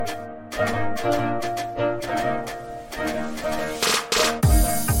Well,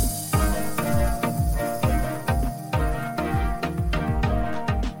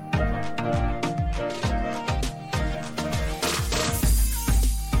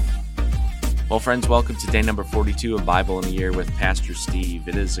 friends, welcome to day number 42 of Bible in a Year with Pastor Steve.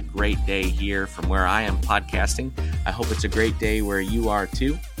 It is a great day here from where I am podcasting. I hope it's a great day where you are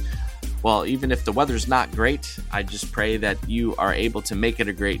too. Well, even if the weather's not great, I just pray that you are able to make it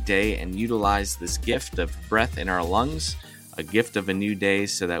a great day and utilize this gift of breath in our lungs, a gift of a new day,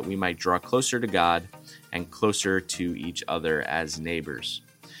 so that we might draw closer to God and closer to each other as neighbors.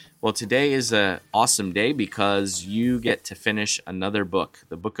 Well, today is an awesome day because you get to finish another book.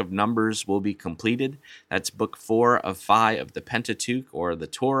 The book of Numbers will be completed. That's book 4 of 5 of the Pentateuch, or the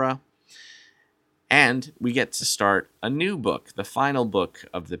Torah. And we get to start a new book, the final book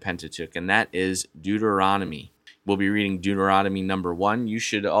of the Pentateuch, and that is Deuteronomy. We'll be reading Deuteronomy number 1. You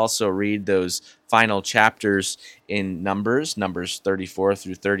should also read those final chapters in Numbers 34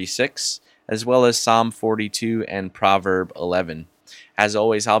 through 36, as well as Psalm 42 and Proverb 11. As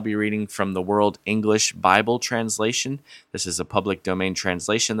always, I'll be reading from the World English Bible Translation. This is a public domain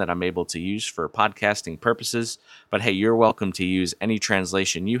translation that I'm able to use for podcasting purposes. But hey, you're welcome to use any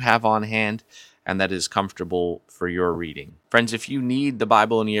translation you have on hand and that is comfortable for your reading. Friends, if you need the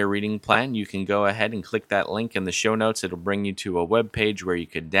Bible in a Year reading plan, you can go ahead and click that link in the show notes. It'll bring you to a web page where you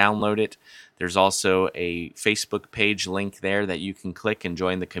could download it. There's also a Facebook page link there that you can click and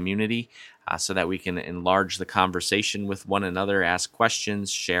join the community so that we can enlarge the conversation with one another, ask questions,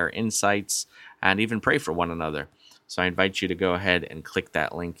 share insights, and even pray for one another. So I invite you to go ahead and click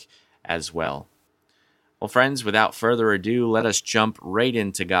that link as well. Well, friends, without further ado, let us jump right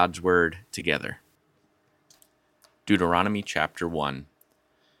into God's Word together. Deuteronomy chapter 1.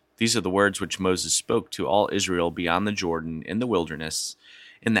 These are the words which Moses spoke to all Israel beyond the Jordan in the wilderness,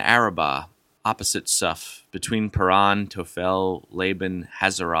 in the Arabah, opposite Suph, between Paran, Tophel, Laban,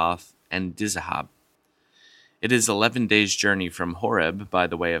 Hazeroth, and Dizahab. It is 11 days' journey from Horeb by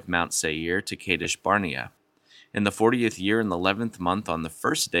the way of Mount Seir to Kadesh Barnea. In the 40th year, in the 11th month, on the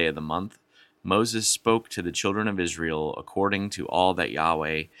first day of the month, Moses spoke to the children of Israel according to all that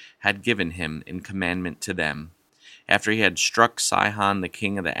Yahweh had given him in commandment to them, after he had struck Sihon the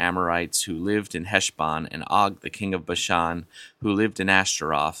king of the Amorites who lived in Heshbon, and Og the king of Bashan who lived in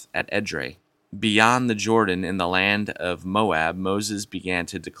Ashtaroth at Edrei. Beyond the Jordan in the land of Moab, Moses began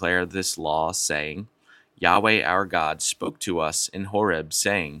to declare this law, saying, Yahweh our God spoke to us in Horeb,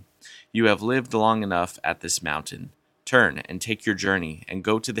 saying, You have lived long enough at this mountain. Turn and take your journey, and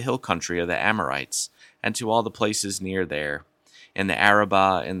go to the hill country of the Amorites, and to all the places near there, in the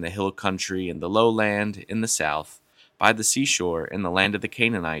Arabah, in the hill country, in the lowland, in the south, by the seashore, in the land of the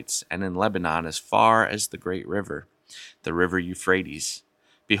Canaanites, and in Lebanon as far as the great river, the river Euphrates.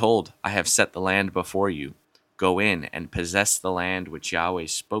 Behold, I have set the land before you. Go in and possess the land which Yahweh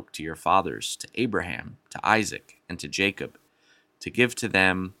spoke to your fathers, to Abraham, to Isaac, and to Jacob, to give to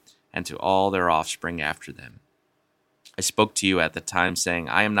them and to all their offspring after them. I spoke to you at the time, saying,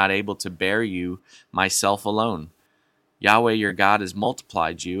 I am not able to bear you myself alone. Yahweh your God has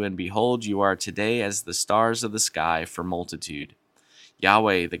multiplied you, and behold, you are today as the stars of the sky for multitude.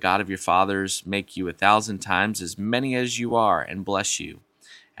 Yahweh, the God of your fathers, make you 1,000 times as many as you are, and bless you,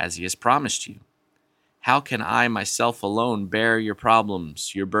 as he has promised you. How can I myself alone bear your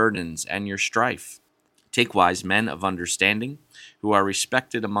problems, your burdens, and your strife? Take wise men of understanding, who are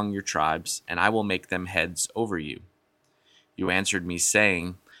respected among your tribes, and I will make them heads over you. You answered me,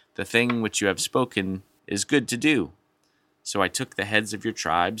 saying, The thing which you have spoken is good to do. So I took the heads of your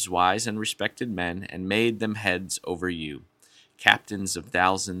tribes, wise and respected men, and made them heads over you, captains of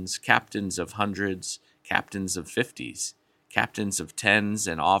thousands, captains of hundreds, captains of 50s, captains of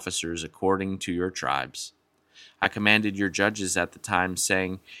 10s, and officers according to your tribes. I commanded your judges at the time,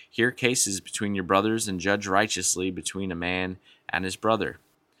 saying, Hear cases between your brothers, and judge righteously between a man and his brother,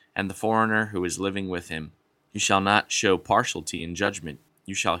 and the foreigner who is living with him. You shall not show partiality in judgment.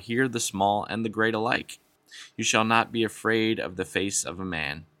 You shall hear the small and the great alike. You shall not be afraid of the face of a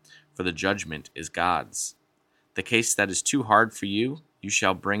man, for the judgment is God's. The case that is too hard for you, you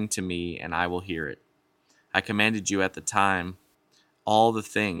shall bring to me, and I will hear it. I commanded you at the time all the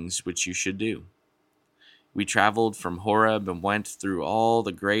things which you should do. We traveled from Horeb and went through all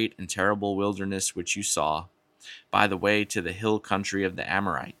the great and terrible wilderness which you saw, by the way to the hill country of the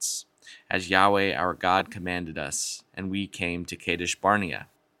Amorites, as Yahweh our God commanded us, and we came to Kadesh Barnea.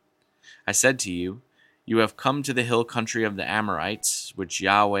 I said to you, You have come to the hill country of the Amorites, which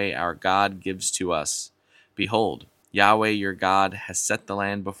Yahweh our God gives to us. Behold, Yahweh your God has set the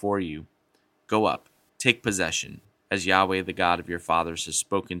land before you. Go up, take possession, as Yahweh the God of your fathers has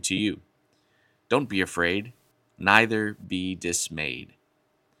spoken to you. Don't be afraid, neither be dismayed.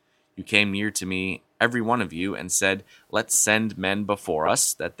 You came near to me, every one of you, and said, Let's send men before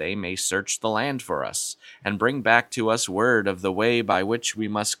us, that they may search the land for us, and bring back to us word of the way by which we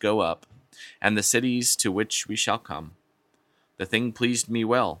must go up, and the cities to which we shall come. The thing pleased me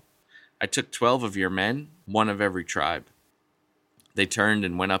well. I took 12 of your men, one of every tribe. They turned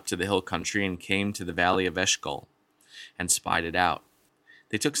and went up to the hill country and came to the valley of Eshcol, and spied it out.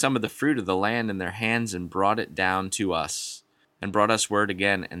 They took some of the fruit of the land in their hands and brought it down to us, and brought us word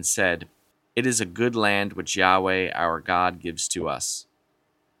again, and said, It is a good land which Yahweh our God gives to us.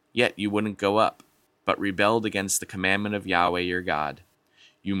 Yet you wouldn't go up, but rebelled against the commandment of Yahweh your God.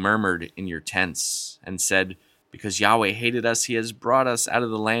 You murmured in your tents, and said, Because Yahweh hated us, he has brought us out of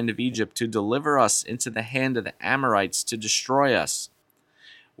the land of Egypt to deliver us into the hand of the Amorites to destroy us.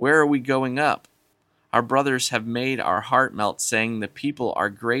 Where are we going up? Our brothers have made our heart melt, saying, The people are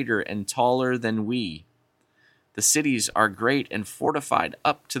greater and taller than we. The cities are great and fortified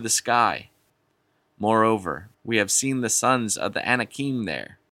up to the sky. Moreover, we have seen the sons of the Anakim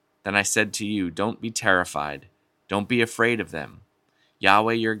there. Then I said to you, Don't be terrified. Don't be afraid of them.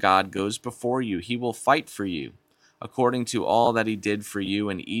 Yahweh your God goes before you. He will fight for you, according to all that he did for you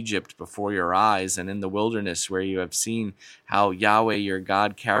in Egypt before your eyes, and in the wilderness where you have seen how Yahweh your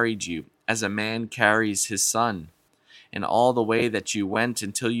God carried you, as a man carries his son, in all the way that you went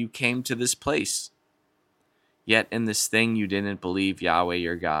until you came to this place. Yet in this thing you didn't believe Yahweh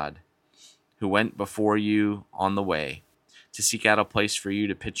your God, who went before you on the way, to seek out a place for you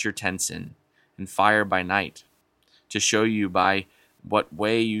to pitch your tents in, and fire by night, to show you by what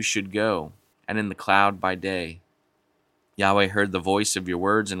way you should go, and in the cloud by day. Yahweh heard the voice of your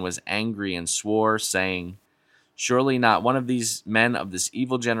words and was angry and swore, saying, Surely not one of these men of this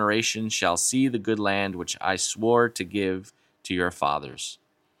evil generation shall see the good land which I swore to give to your fathers,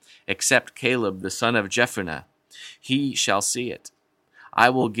 except Caleb the son of Jephunneh. He shall see it. I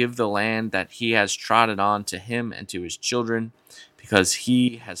will give the land that he has trodden on to him and to his children, because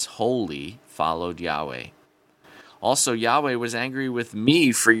he has wholly followed Yahweh. Also Yahweh was angry with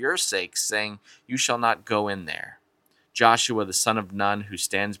me for your sake, saying, You shall not go in there. Joshua the son of Nun, who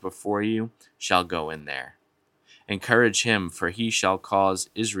stands before you, shall go in there. Encourage him, for he shall cause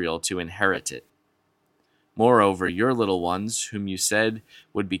Israel to inherit it. Moreover, your little ones, whom you said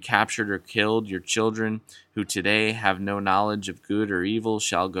would be captured or killed, your children, who today have no knowledge of good or evil,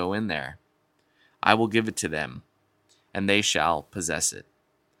 shall go in there. I will give it to them, and they shall possess it.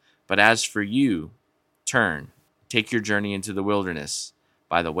 But as for you, turn, take your journey into the wilderness,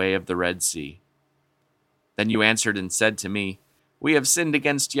 by the way of the Red Sea. Then you answered and said to me, We have sinned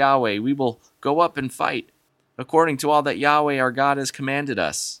against Yahweh. We will go up and fight, according to all that Yahweh our God has commanded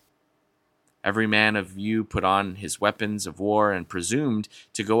us. Every man of you put on his weapons of war and presumed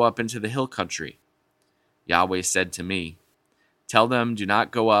to go up into the hill country. Yahweh said to me, Tell them, Do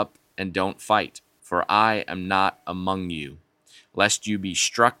not go up and don't fight, for I am not among you, lest you be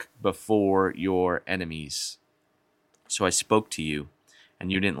struck before your enemies. So I spoke to you,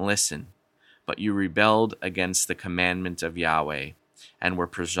 and you didn't listen, but you rebelled against the commandment of Yahweh, and were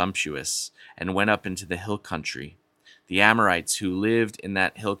presumptuous, and went up into the hill country. The Amorites who lived in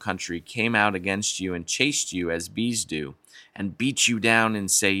that hill country came out against you and chased you as bees do, and beat you down in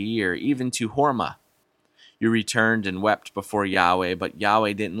Seir, even to Hormah. You returned and wept before Yahweh, but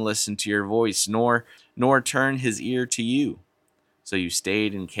Yahweh didn't listen to your voice, nor turn his ear to you. So you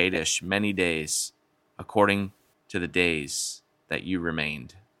stayed in Kadesh many days, according to the days that you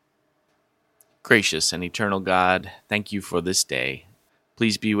remained. Gracious and eternal God, thank you for this day.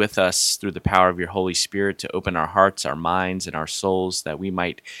 Please be with us through the power of your Holy Spirit to open our hearts, our minds, and our souls that we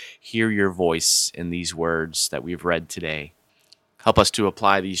might hear your voice in these words that we've read today. Help us to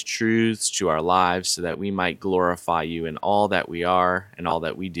apply these truths to our lives so that we might glorify you in all that we are and all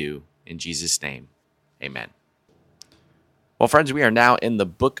that we do. In Jesus' name, amen. Well, friends, we are now in the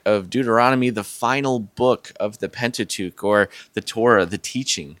book of Deuteronomy, the final book of the Pentateuch, or the Torah, the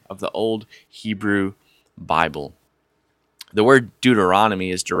teaching of the Old Hebrew Bible. The word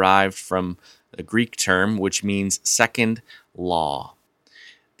Deuteronomy is derived from a Greek term which means second law.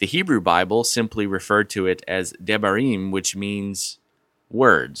 The Hebrew Bible simply referred to it as Devarim, which means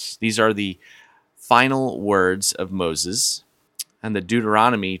words. These are the final words of Moses. And the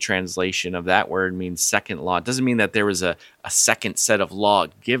Deuteronomy translation of that word means second law. It doesn't mean that there was a second set of law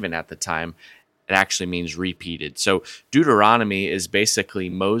given at the time. It actually means repeated. So Deuteronomy is basically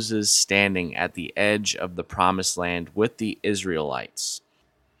Moses standing at the edge of the promised land with the Israelites.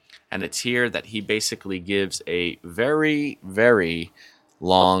 And it's here that he basically gives a very, very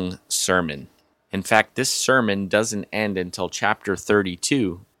long sermon. In fact, this sermon doesn't end until chapter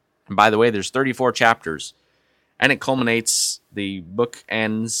 32. And by the way, there's 34 chapters, and it culminates, the book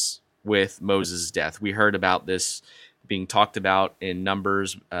ends with Moses' death. We heard about this being talked about in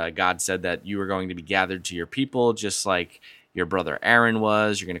Numbers. God said that you are going to be gathered to your people, just like your brother Aaron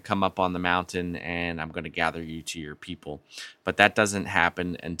was. You're going to come up on the mountain, and I'm going to gather you to your people. But that doesn't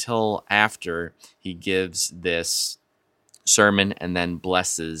happen until after he gives this sermon and then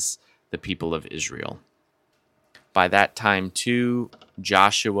blesses the people of Israel. By that time, too,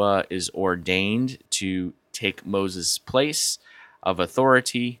 Joshua is ordained to take Moses' place of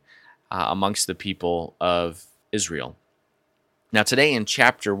authority amongst the people of Israel. Now, today in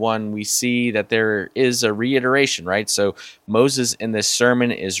chapter 1, we see that there is a reiteration, right? So Moses in this sermon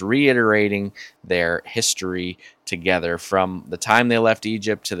is reiterating their history together from the time they left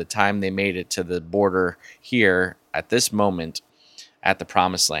Egypt to the time they made it to the border here at this moment at the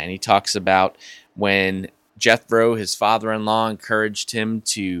Promised Land. He talks about when Jethro, his father-in-law, encouraged him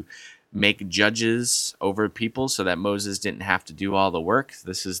to make judges over people so that Moses didn't have to do all the work.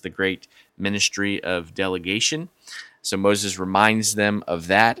 This is the great ministry of delegation. So Moses reminds them of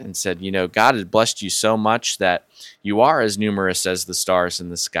that and said, God has blessed you so much that you are as numerous as the stars in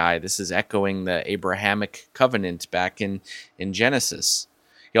the sky. This is echoing the Abrahamic covenant back in Genesis.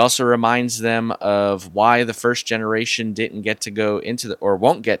 He also reminds them of why the first generation didn't get to go into or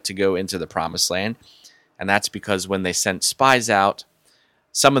won't get to go into the Promised Land. And that's because when they sent spies out,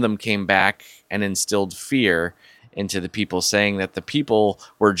 some of them came back and instilled fear into the people, saying that the people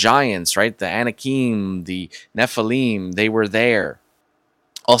were giants, right? The Anakim, the Nephilim, they were there.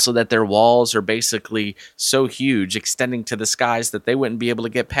 Also that their walls are basically so huge, extending to the skies, that they wouldn't be able to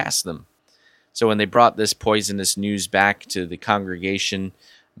get past them. So when they brought this poisonous news back to the congregation,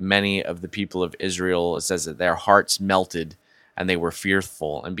 many of the people of Israel, it says that their hearts melted and they were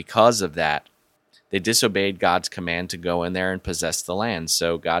fearful. And because of that, they disobeyed God's command to go in there and possess the land.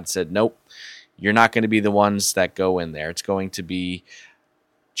 So God said, nope, you're not going to be the ones that go in there. It's going to be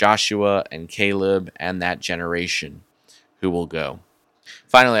Joshua and Caleb and that generation who will go.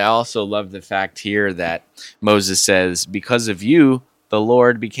 Finally, I also love the fact here that Moses says, because of you, the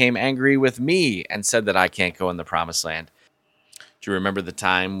Lord became angry with me and said that I can't go in the Promised Land. Do you remember the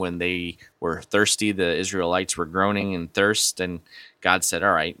time when they were thirsty? The Israelites were groaning in thirst, and God said,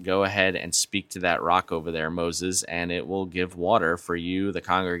 all right, go ahead and speak to that rock over there, Moses, and it will give water for you, the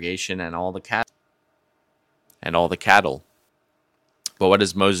congregation, and all the cattle. But what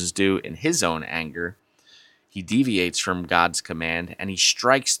does Moses do in his own anger? He deviates from God's command, and he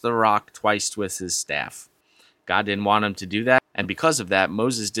strikes the rock twice with his staff. God didn't want him to do that, and because of that,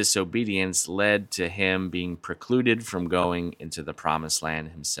 Moses' disobedience led to him being precluded from going into the Promised Land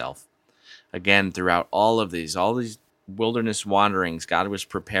himself. Again, throughout all these wilderness wanderings, God was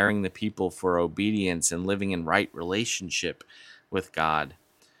preparing the people for obedience and living in right relationship with God,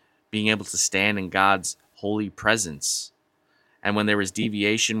 being able to stand in God's holy presence. And when there was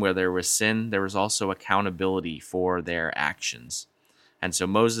deviation, where there was sin, there was also accountability for their actions. And so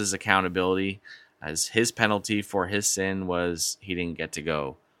Moses' accountability, as his penalty for his sin, was he didn't get to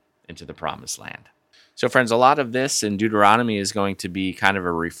go into the Promised Land. So friends, a lot of this in Deuteronomy is going to be kind of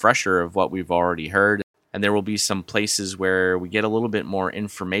a refresher of what we've already heard. And there will be some places where we get a little bit more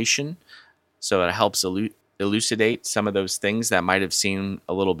information, so it helps elucidate some of those things that might have seemed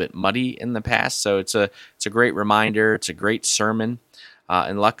a little bit muddy in the past. So it's a great reminder. It's a great sermon.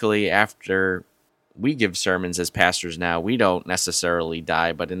 And luckily, after we give sermons as pastors now, we don't necessarily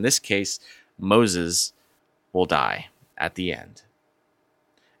die. But in this case, Moses will die at the end.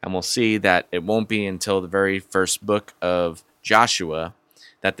 And we'll see that it won't be until the very first book of Joshua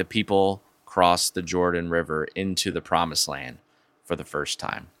that the people cross the Jordan River into the Promised Land for the first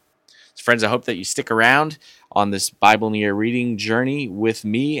time. So friends, I hope that you stick around on this Bible in a Year reading journey with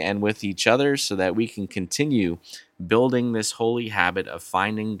me and with each other so that we can continue building this holy habit of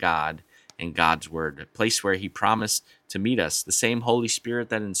finding God in God's Word, a place where He promised to meet us. The same Holy Spirit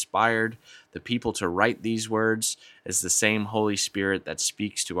that inspired the people to write these words is the same Holy Spirit that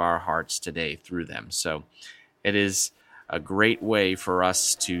speaks to our hearts today through them. So it is a great way for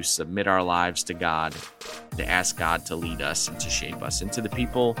us to submit our lives to God, to ask God to lead us and to shape us into the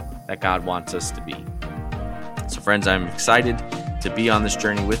people that God wants us to be. So friends, I'm excited to be on this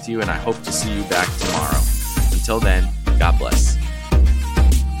journey with you, and I hope to see you back tomorrow. Until then, God bless.